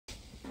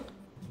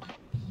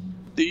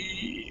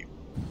deep.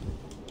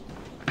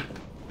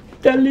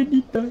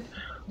 Dalenita.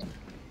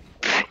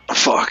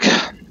 Fuck.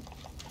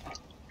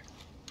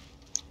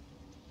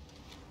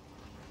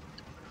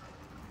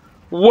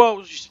 Whoa,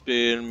 you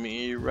spin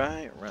me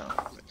right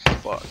round.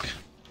 Fuck.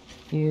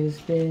 You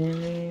spin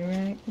me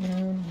right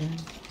round.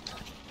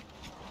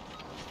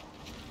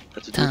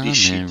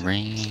 Diamond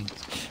ring.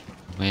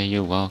 The way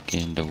you're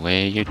walking, the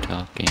way you're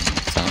talking.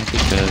 It's all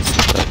because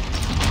of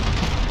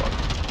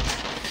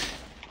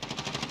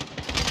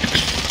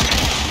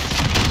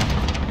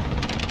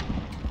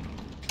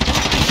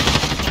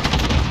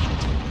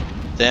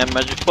Damn,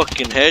 magic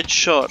fucking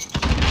headshot.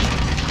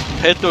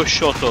 Head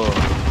shot.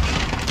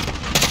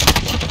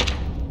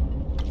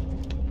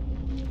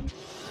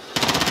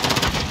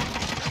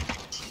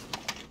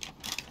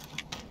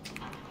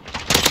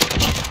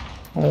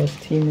 Oh, his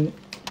teammate.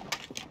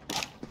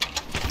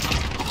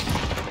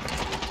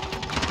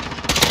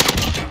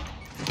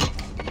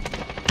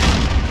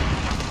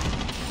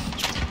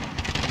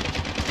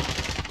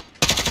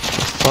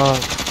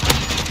 fuck.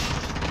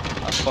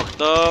 I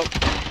fucked up.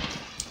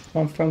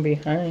 One from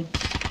behind.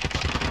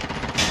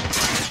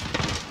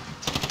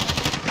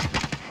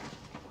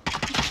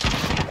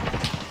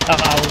 Oh,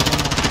 I was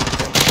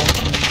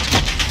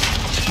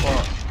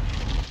Fuck.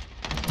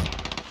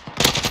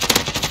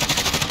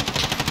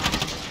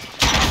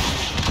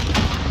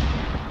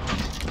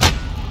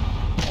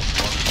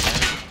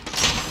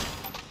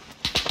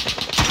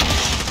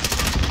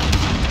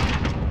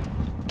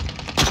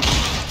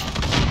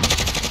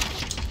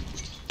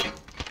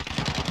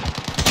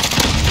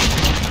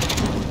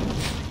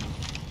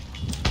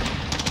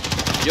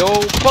 Yo,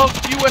 fuck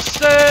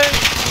USA!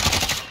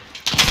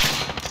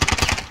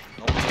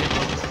 No,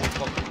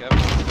 fuck Kevin.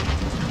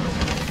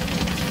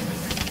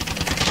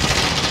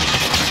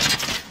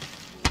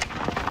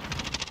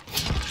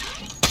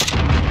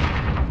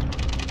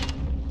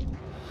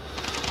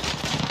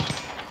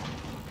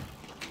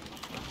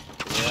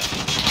 Yeah.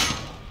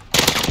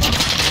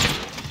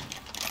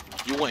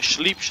 You went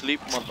sleep,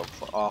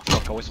 motherfucker. Oh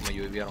fuck, I wasted my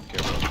UAV, I don't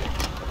care.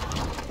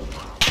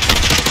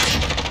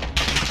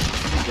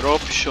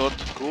 Drop shot,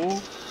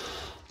 go.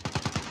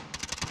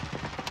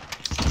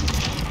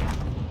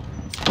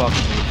 Fuck me,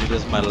 dude,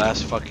 this is my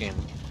last fucking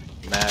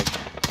mag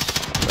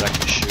that I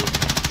can shoot.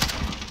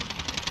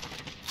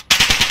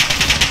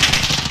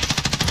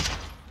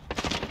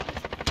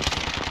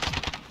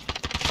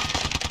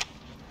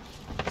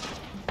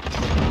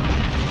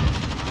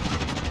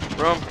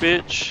 Run,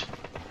 bitch.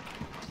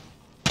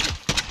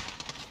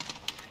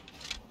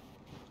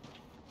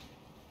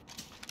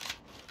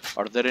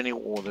 Are there any?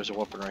 Oh, there's a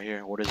weapon right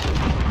here. What is it?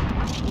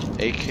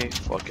 AK?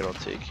 Fuck it, I'll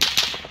take it.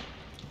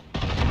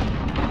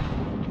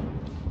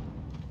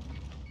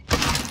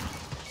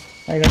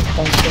 I got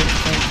punctured.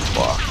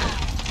 Fuck.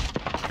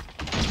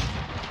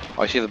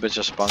 Oh, I see the bitch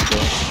just spawned though.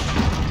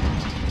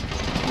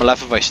 I'm gonna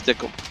laugh if I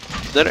stick him.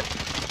 Did it?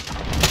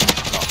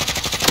 No.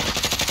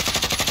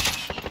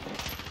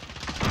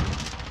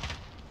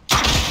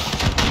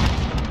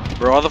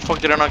 Bro, how the fuck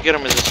did I not get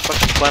him? Is this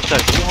fucking plant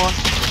that Wuhan?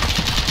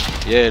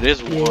 Yeah, it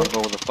is Wuhan,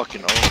 but with a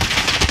fucking O.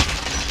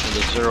 Or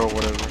the 0 or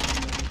whatever.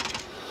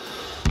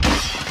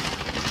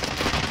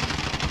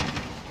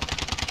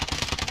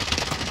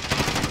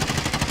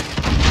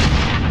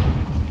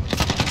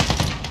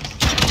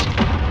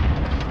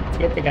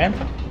 Get the guy?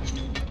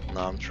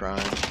 No, I'm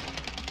trying.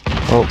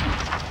 Oh.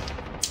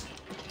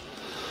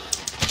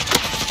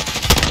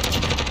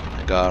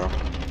 I got him.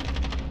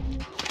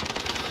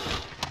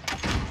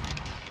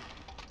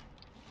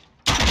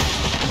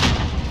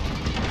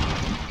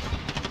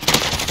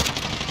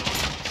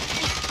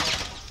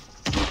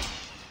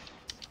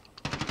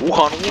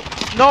 Wuhan,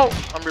 no!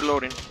 I'm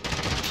reloading.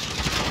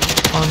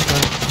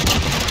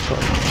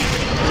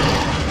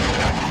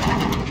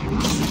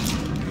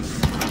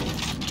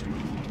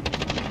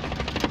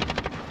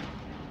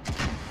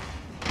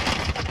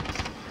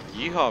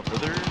 Yeehaw,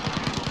 brother.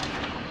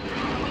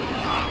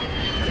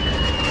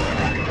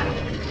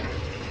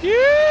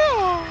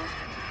 Yeah!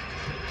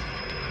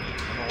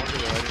 No wonder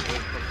that I didn't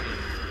get fucking...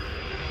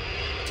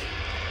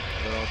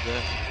 They're all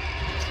dead.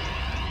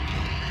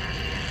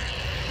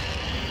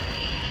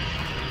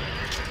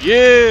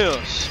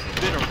 Yeah!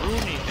 Spin a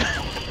Rooney.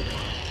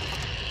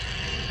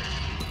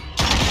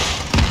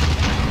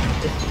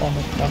 This one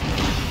is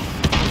fucking.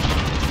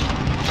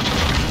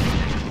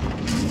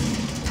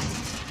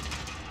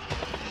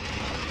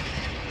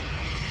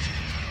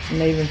 I'm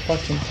not even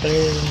fucking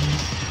clear.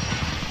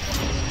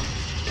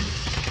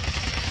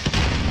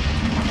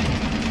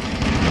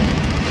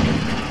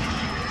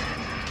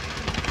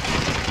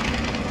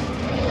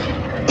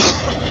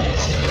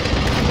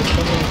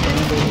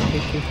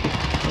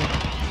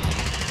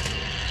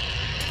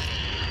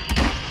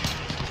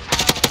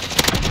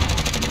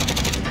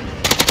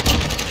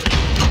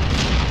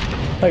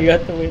 Oh, you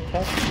have to wait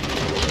top?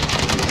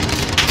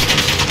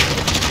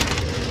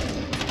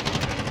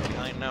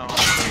 I know.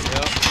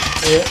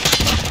 Yeah.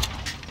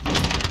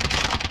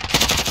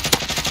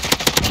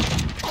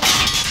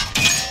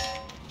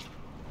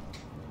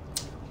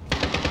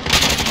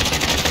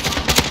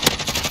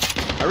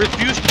 I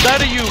refuse to die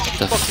to you, you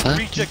The fucking fuck?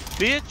 reject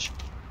bitch.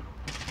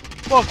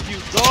 Fuck you,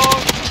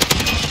 dog.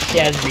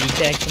 Yeah, it's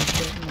reject and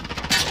shit.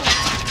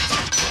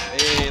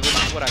 Hey,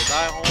 this is what I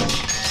die home.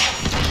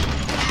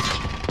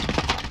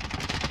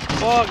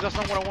 Fuck, that's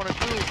not what I want to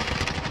do.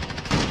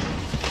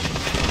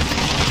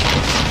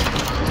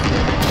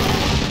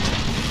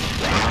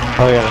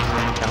 Oh yeah, that's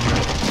one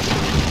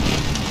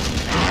camera.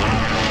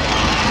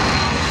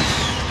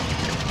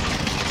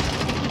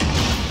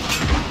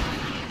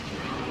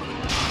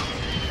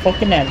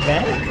 Fucking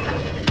advance?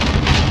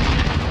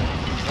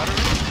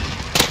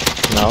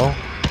 No.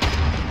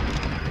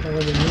 That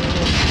was a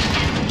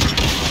new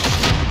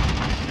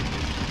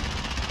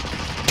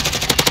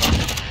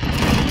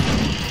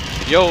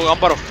Yo, I'm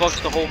about to fuck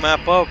the whole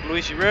map up.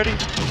 Luis, you ready? I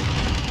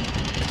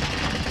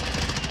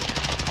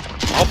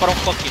hope I don't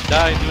fucking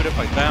die, dude. If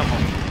I die, I'm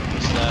gonna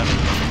be sad.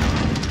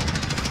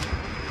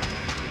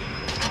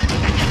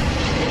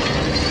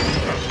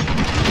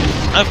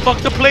 I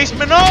fucked the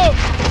placement up!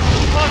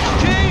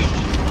 Fuck's changed!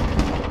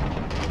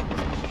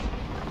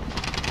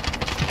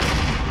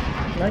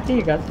 I think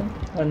you got them.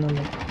 Oh no, no.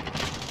 Not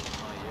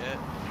yet.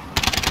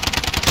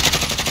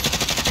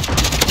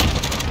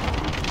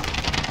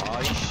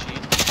 Oh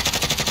shit.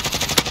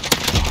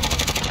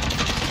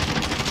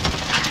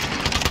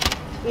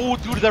 Oh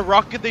dude, that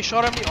rocket they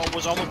shot at me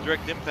was almost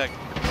direct impact.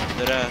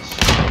 That ass.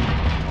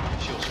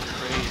 She was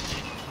crazy.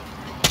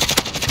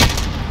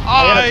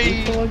 I got a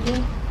pistol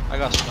again? I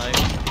got sniped.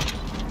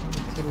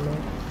 Too low.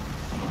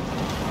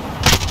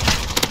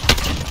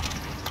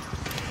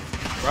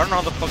 Bro, I don't know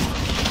how the fuck.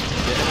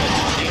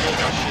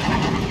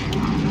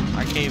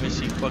 I can't even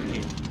see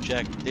fucking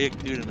Jack Dick,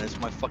 dude, and it's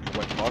my fucking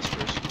white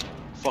phosphorus. What the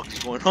fuck is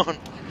going on?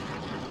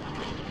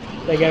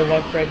 That guy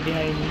walked right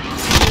behind me.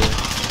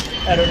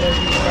 I don't know if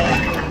you saw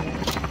him.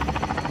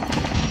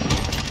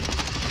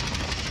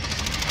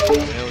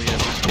 Hell yeah,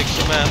 let's kick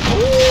some ass.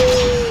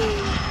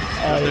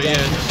 Oh, There he yeah.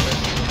 is.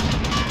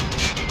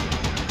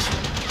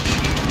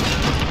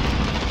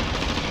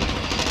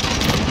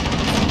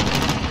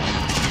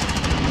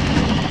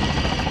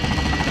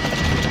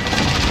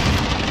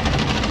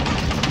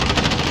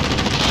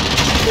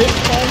 It's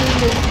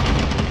following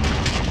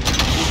me.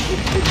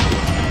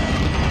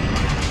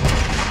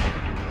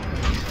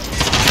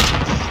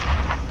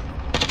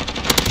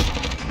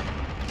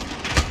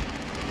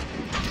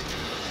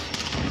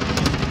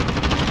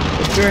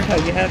 Sure, how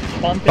you have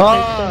spawn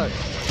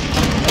protection?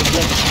 Like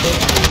that's good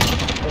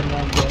or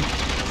not good?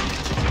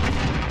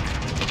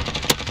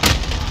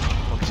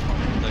 Fuck spawn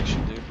protection,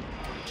 dude.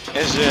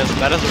 It's as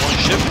bad as the one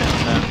shipment,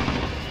 man.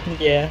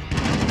 Yeah.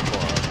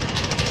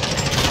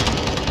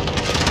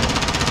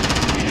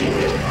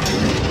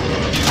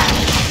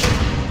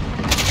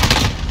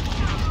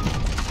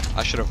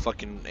 I should have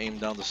fucking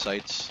aimed down the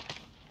sights.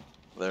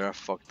 There, I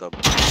fucked up.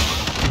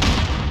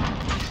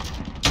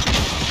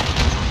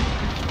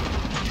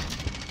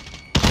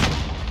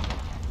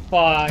 Fuck,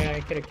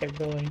 I could have kept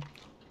going.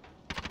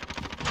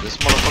 This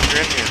motherfucker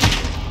in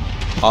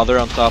here. Oh, they're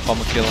on top. I'm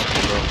gonna kill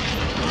him,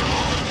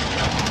 bro.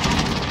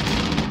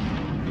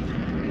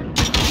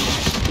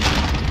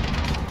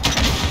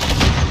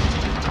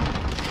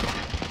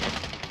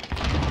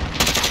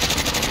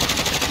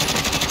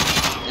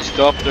 He's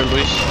still up there,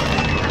 Luis.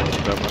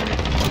 Grab money.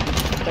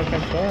 Stuck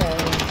at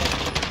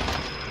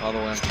Grau. All the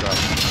way on top.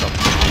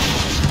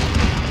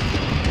 Stop.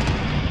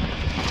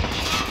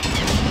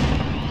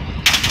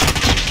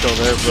 Still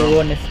there, You bro.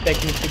 wouldn't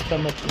expect me to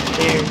come up the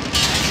stairs.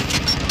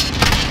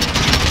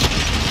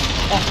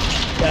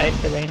 Oh,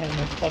 guys, the rain had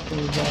my fucking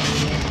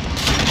revolver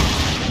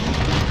there.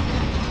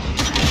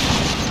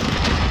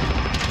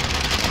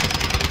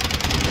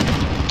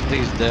 I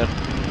think he's dead.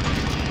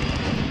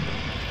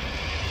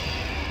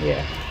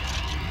 Yeah.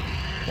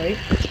 Right?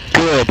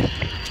 Good.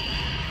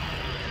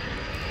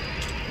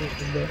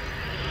 This is good.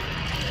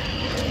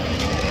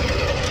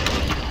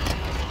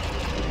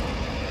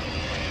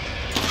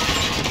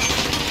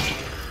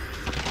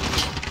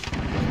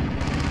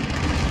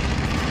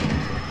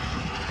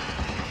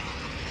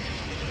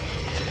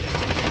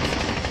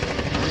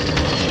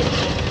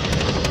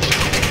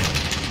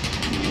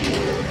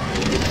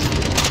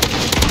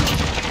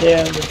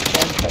 Damn, this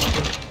contract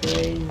is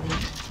crazy.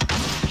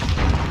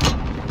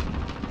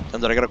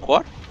 And did I get a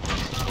quad?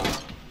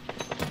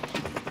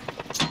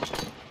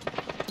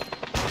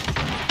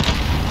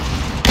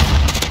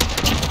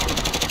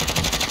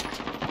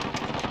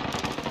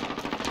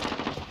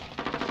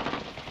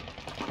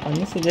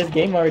 Honestly, this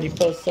game already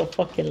feels so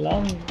fucking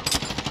long.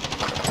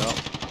 Yeah.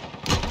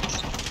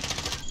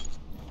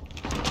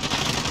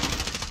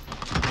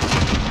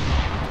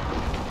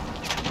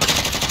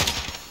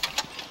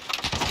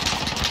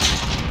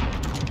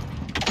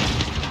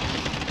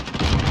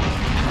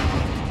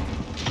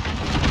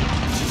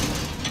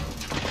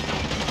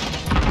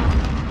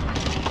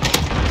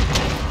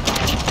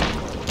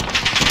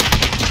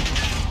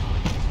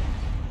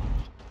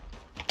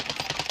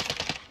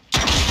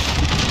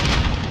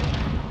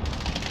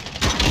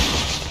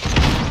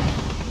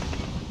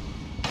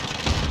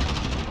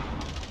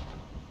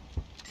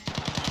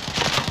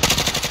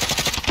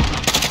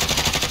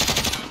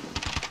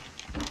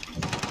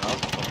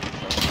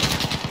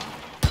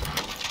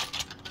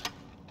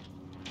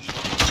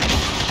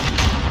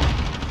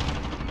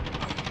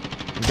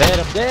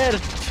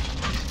 Dead.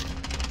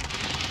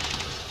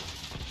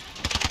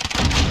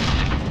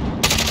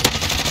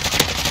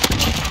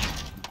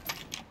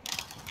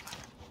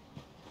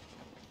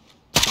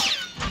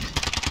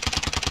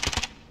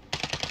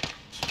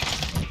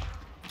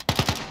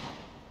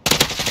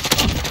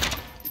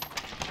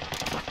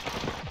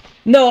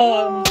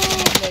 No!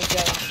 Oh my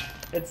god.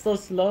 It's so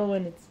slow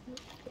when it's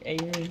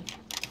aiming.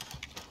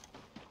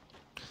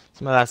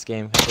 It's my last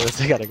game. After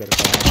this, I gotta go to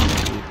bed.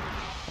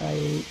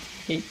 I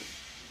hate.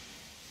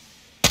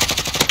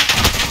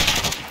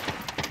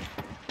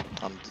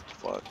 I'm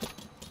fuck.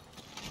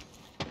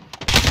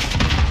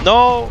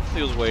 No,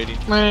 he was waiting.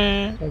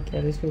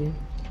 Okay, this will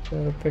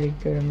go a pretty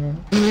good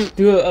amount.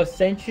 Do a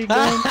sentry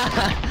gun?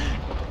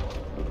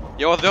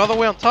 Yo, the other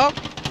way on top.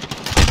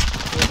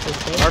 With the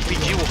sentry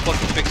RPG will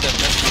fucking fix that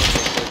mess.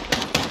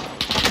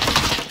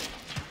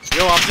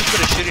 Yo, I'm just at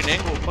a shitty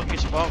angle. Fucking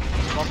spawn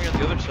me on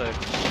the other side.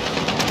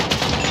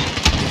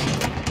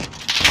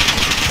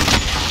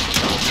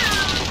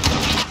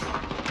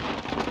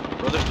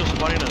 Bro, they're still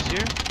spawning us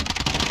here.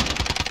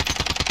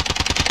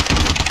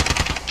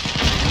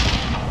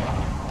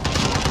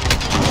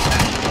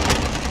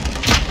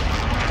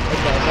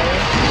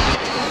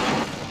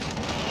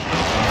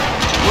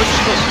 Which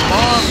the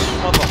spawn,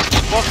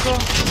 motherfucker?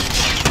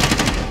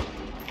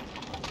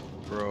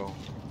 Bro.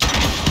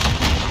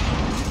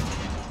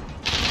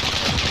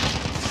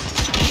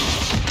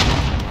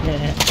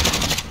 Yeah.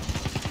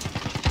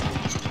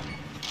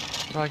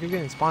 Bro, I keep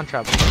getting spawn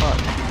trapped. What the fuck?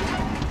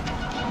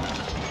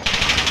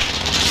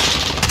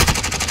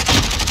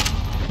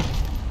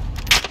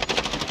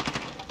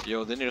 Yo,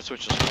 they need to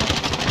switch the spawn.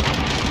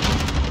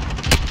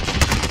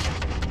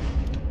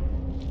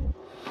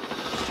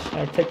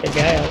 I took the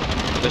guy out.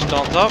 They're still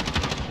on top?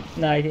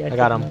 No, I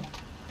got took him. out.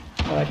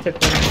 Oh, I took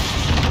one.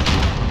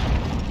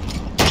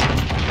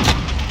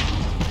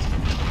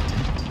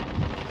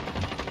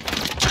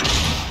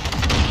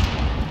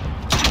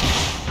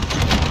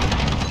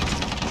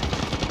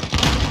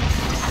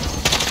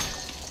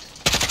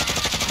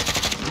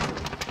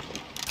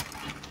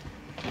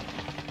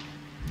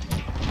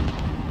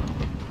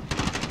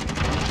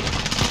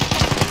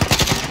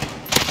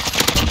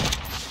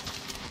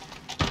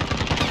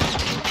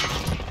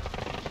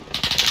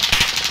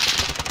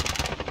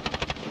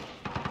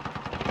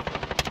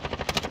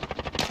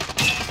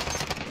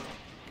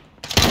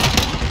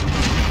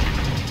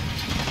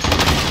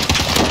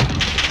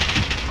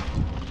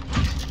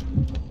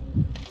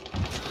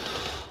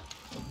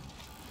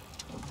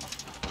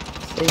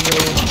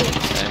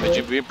 Damn it,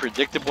 you being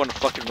predictable and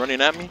fucking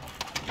running at me?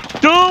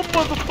 Dumb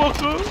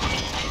motherfucker!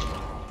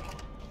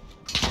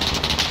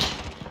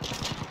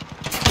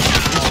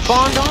 You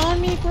spawned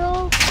on me,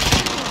 bro?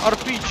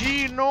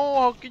 RPG, no,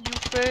 how can you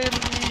fail me?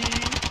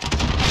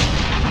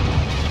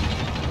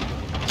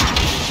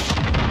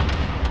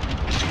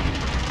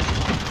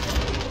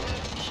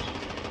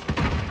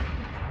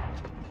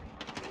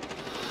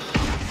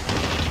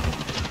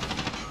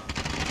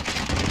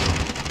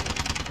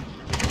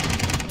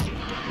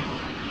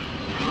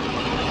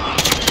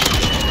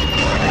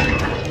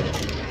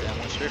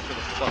 Straight for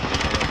the fucking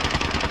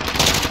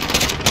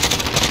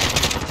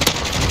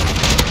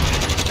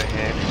The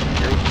head.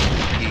 You're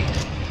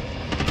east.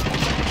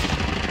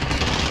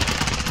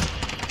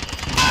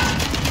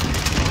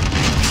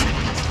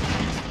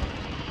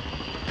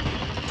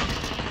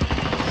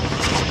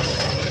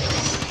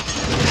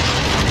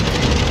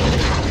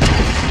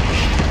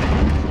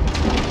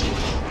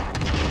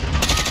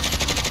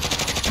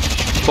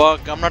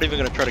 Fuck, I'm not even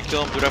gonna try to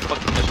kill him, dude. I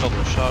fucking missed all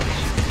those shots.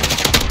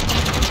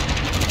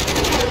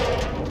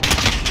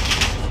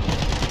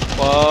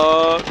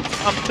 Fuck,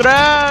 I'm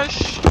trash!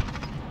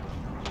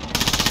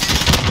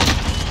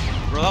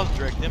 Bro, that was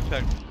direct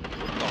impact.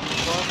 What the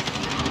fuck?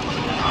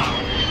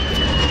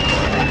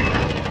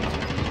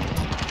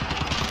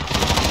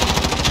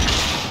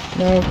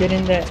 No, get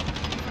in there.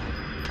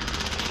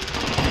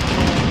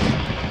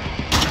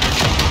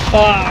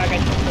 Oh, I got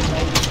jumped from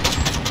 90.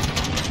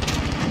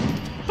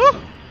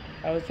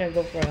 I was trying to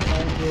go for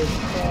 100.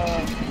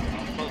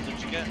 How close did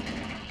you get?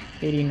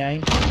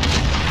 89.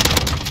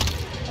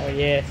 Oh,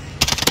 yes.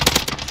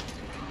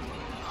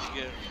 Did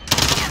you get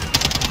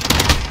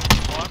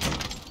one?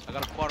 I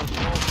got a quarter smoke,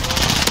 bro.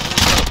 I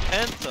got a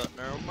penta,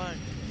 never mind.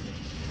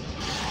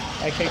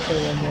 I can kill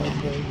one more,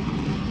 boy.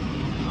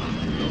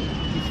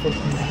 He's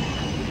pushing me.